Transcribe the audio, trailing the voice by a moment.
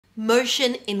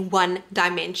Motion in one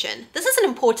dimension. This is an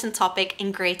important topic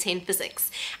in grade 10 physics,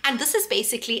 and this is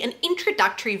basically an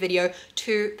introductory video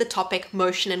to the topic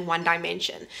motion in one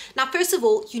dimension. Now, first of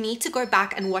all, you need to go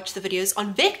back and watch the videos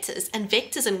on vectors and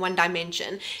vectors in one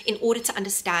dimension in order to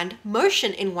understand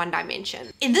motion in one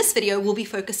dimension. In this video, we'll be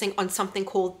focusing on something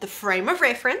called the frame of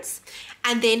reference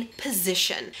and then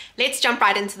position. Let's jump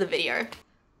right into the video.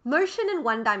 Motion in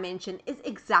one dimension is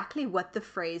exactly what the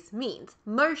phrase means.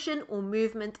 Motion or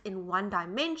movement in one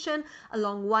dimension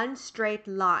along one straight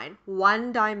line,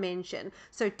 one dimension.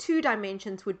 So 2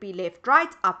 dimensions would be left,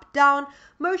 right, up, down.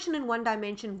 Motion in one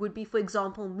dimension would be, for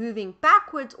example, moving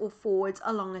backwards or forwards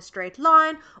along a straight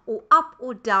line or up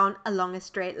or down along a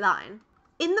straight line.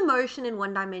 In the motion in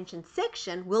one dimension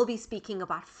section, we'll be speaking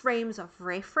about frames of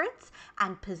reference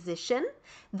and position.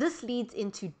 This leads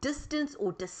into distance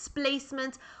or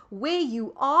displacement, where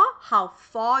you are, how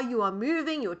far you are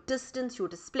moving, your distance, your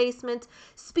displacement,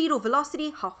 speed or velocity,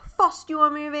 how fast you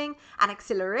are moving, and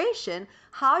acceleration,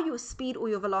 how your speed or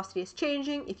your velocity is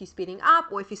changing, if you're speeding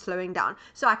up or if you're slowing down.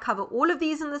 So I cover all of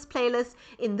these in this playlist.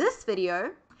 In this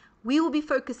video, we will be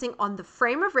focusing on the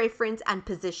frame of reference and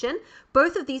position.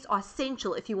 Both of these are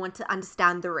essential if you want to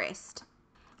understand the rest.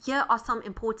 Here are some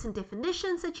important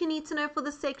definitions that you need to know for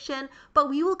this section, but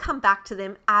we will come back to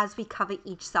them as we cover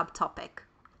each subtopic.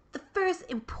 The first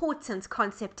important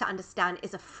concept to understand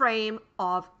is a frame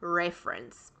of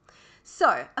reference.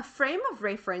 So, a frame of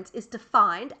reference is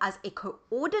defined as a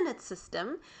coordinate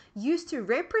system used to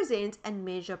represent and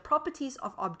measure properties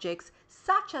of objects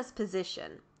such as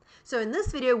position. So in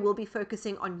this video, we'll be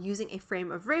focusing on using a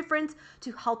frame of reference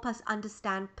to help us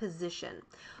understand position.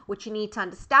 What you need to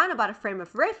understand about a frame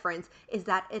of reference is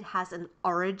that it has an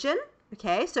origin.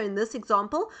 Okay, so in this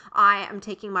example, I am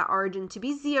taking my origin to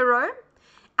be 0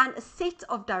 and a set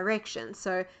of directions.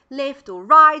 So left or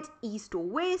right, east or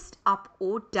west, up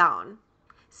or down.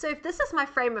 So if this is my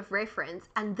frame of reference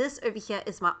and this over here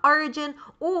is my origin,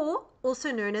 or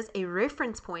also known as a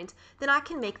reference point, then I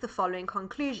can make the following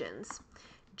conclusions.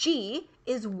 G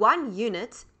is 1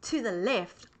 unit to the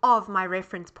left of my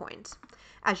reference point.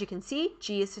 As you can see,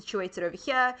 G is situated over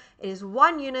here. It is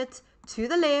 1 unit to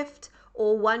the left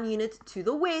or 1 unit to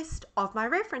the west of my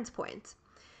reference point.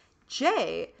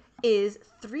 J is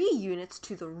 3 units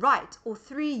to the right or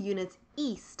 3 units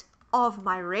east of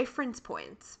my reference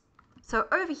point. So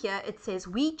over here it says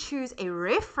we choose a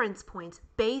reference point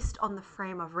based on the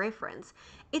frame of reference.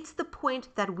 It's the point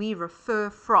that we refer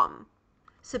from.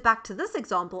 So back to this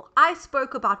example, I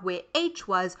spoke about where H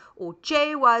was or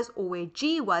J was or where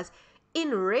G was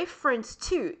in reference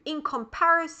to, in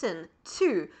comparison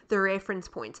to the reference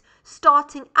point.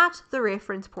 Starting at the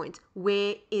reference point,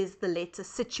 where is the letter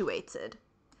situated?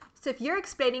 So if you're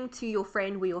explaining to your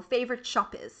friend where your favorite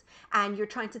shop is and you're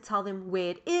trying to tell them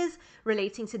where it is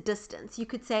relating to distance, you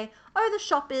could say, oh, the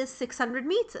shop is 600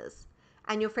 meters.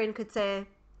 And your friend could say,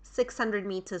 600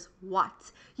 meters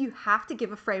what? You have to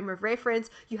give a frame of reference.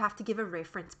 You have to give a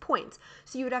reference point.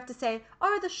 So you would have to say,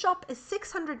 oh, the shop is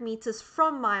 600 meters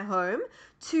from my home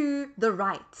to the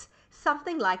right.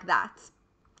 Something like that.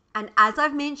 And as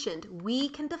I've mentioned, we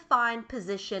can define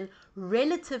position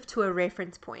relative to a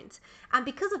reference point. And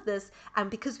because of this, and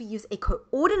because we use a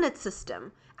coordinate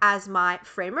system as my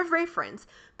frame of reference,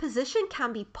 position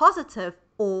can be positive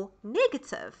or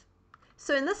negative.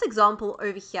 So in this example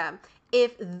over here,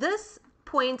 if this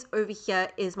point over here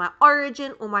is my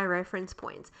origin or my reference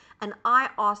point, and I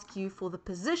ask you for the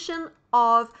position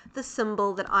of the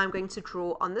symbol that I'm going to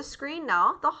draw on the screen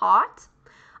now, the heart,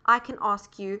 I can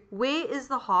ask you, where is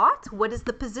the heart? What is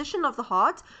the position of the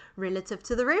heart relative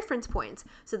to the reference point?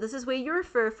 So this is where you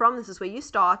refer from, this is where you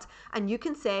start, and you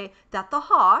can say that the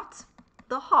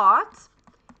heart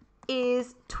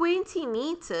is 20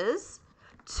 meters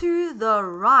to the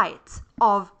right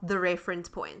of the reference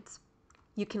point.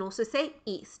 You can also say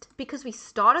east because we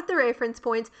start at the reference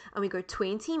point and we go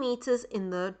 20 meters in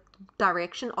the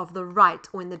direction of the right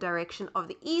or in the direction of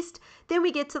the east. Then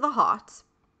we get to the heart.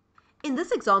 In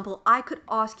this example, I could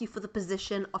ask you for the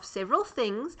position of several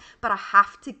things, but I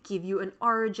have to give you an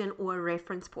origin or a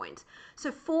reference point.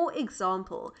 So for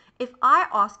example, if I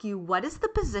ask you what is the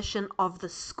position of the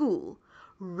school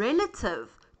relative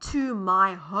to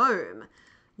my home,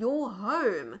 your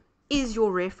home is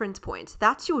your reference point.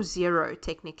 That's your 0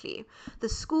 technically. The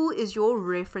school is your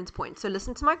reference point. So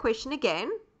listen to my question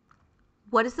again.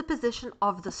 What is the position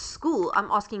of the school? I'm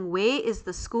asking where is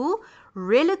the school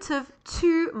relative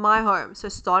to my home. So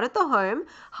start at the home.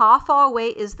 How far away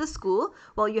is the school?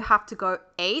 Well, you have to go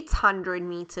 800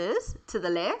 meters to the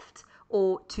left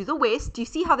or to the west. Do you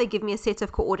see how they give me a set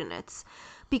of coordinates?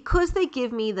 because they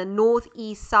give me the north,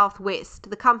 east, south,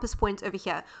 west, the compass points over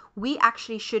here, we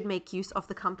actually should make use of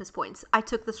the compass points. I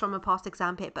took this from a past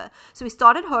exam paper. So we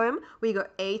start at home, we go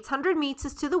 800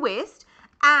 meters to the west,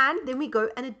 and then we go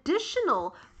an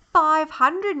additional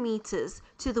 500 meters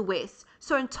to the west.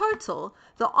 So in total,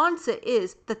 the answer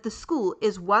is that the school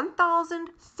is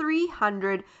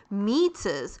 1,300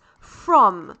 meters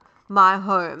from my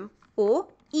home, or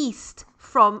east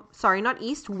from, sorry, not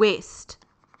east, west,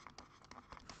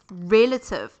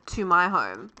 relative to my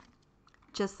home.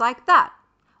 Just like that.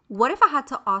 What if I had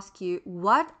to ask you,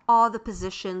 what are the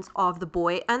positions of the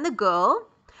boy and the girl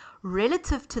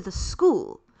relative to the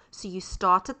school? So you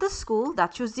start at the school,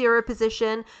 that's your 0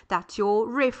 position, that's your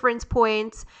reference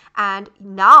point. And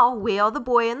now, where are the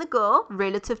boy and the girl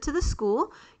relative to the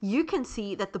school? You can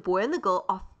see that the boy and the girl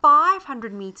are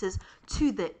 500 meters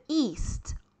to the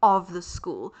east of the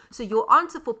school. So your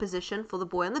answer for position for the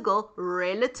boy and the girl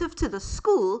relative to the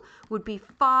school would be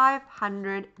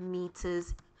 500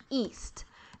 meters east.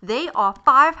 They are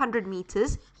 500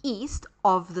 meters east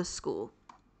of the school.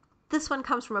 This one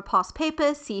comes from a past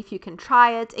paper. See if you can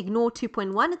try it. Ignore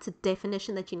 2.1. It's a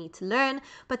definition that you need to learn.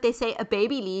 But they say a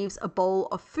baby leaves a bowl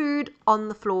of food on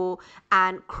the floor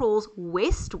and crawls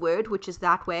westward, which is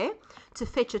that way, to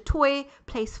fetch a toy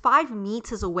placed 5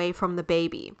 meters away from the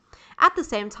baby. At the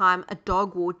same time, a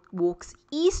dog walks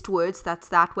eastwards, that's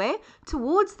that way,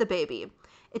 towards the baby.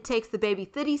 It takes the baby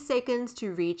 30 seconds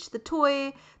to reach the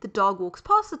toy. The dog walks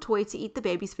past the toy to eat the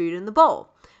baby's food in the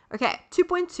bowl. Okay,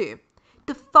 2.2.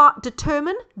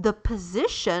 Determine the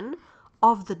position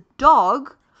of the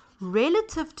dog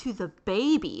relative to the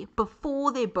baby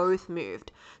before they both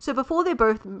moved. So before they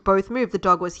both moved, the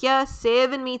dog was here,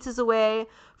 7 meters away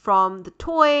from the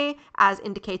toy as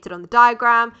indicated on the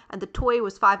diagram, and the toy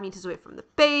was 5 meters away from the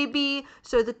baby.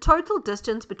 So the total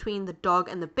distance between the dog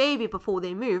and the baby before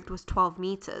they moved was 12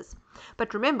 meters.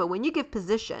 But remember, when you give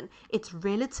position, it's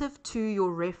relative to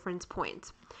your reference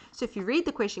point. So if you read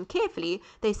the question carefully,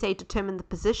 they say determine the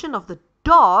position of the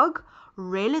dog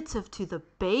relative to the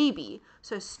baby.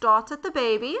 So start at the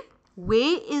baby.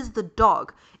 Where is the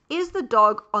dog? Is the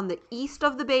dog on the east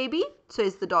of the baby? So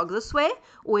is the dog this way?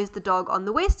 Or is the dog on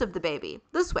the west of the baby?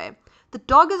 This way. The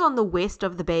dog is on the west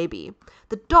of the baby.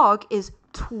 The dog is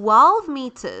 12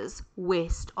 meters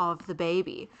west of the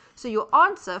baby. So your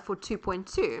answer for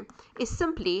 2.2 is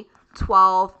simply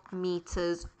 12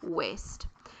 meters west.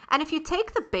 And if you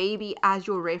take the baby as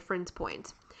your reference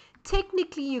point,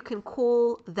 technically you can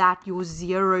call that your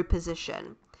 0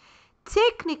 position.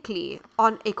 Technically,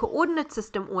 on a coordinate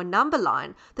system or a number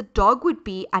line, the dog would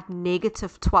be at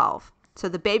 -12. So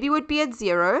the baby would be at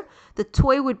 0, the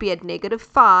toy would be at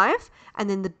 -5, and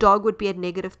then the dog would be at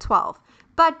 -12.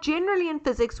 But generally in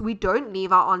physics, we don't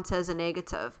leave our answer as a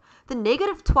negative. The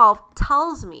 -12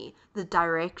 tells me the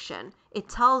direction. It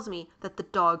tells me that the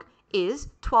dog is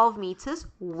 12 meters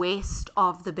west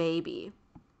of the baby.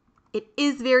 It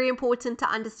is very important to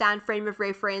understand frame of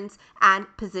reference and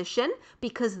position,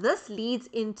 because this leads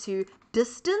into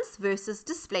distance versus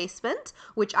displacement,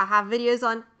 which I have videos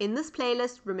on in this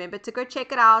playlist. Remember to go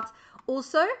check it out.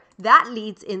 Also, that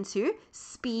leads into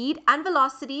speed and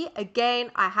velocity.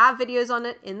 Again, I have videos on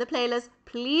it in the playlist.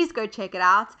 Please go check it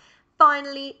out.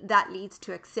 Finally, that leads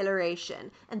to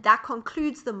acceleration, and that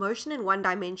concludes the motion in one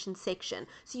dimension section.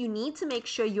 So you need to make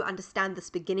sure you understand this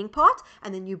beginning part,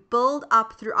 and then you build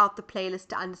up throughout the playlist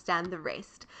to understand the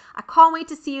rest. I can't wait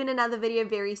to see you in another video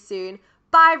very soon.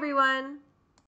 Bye everyone.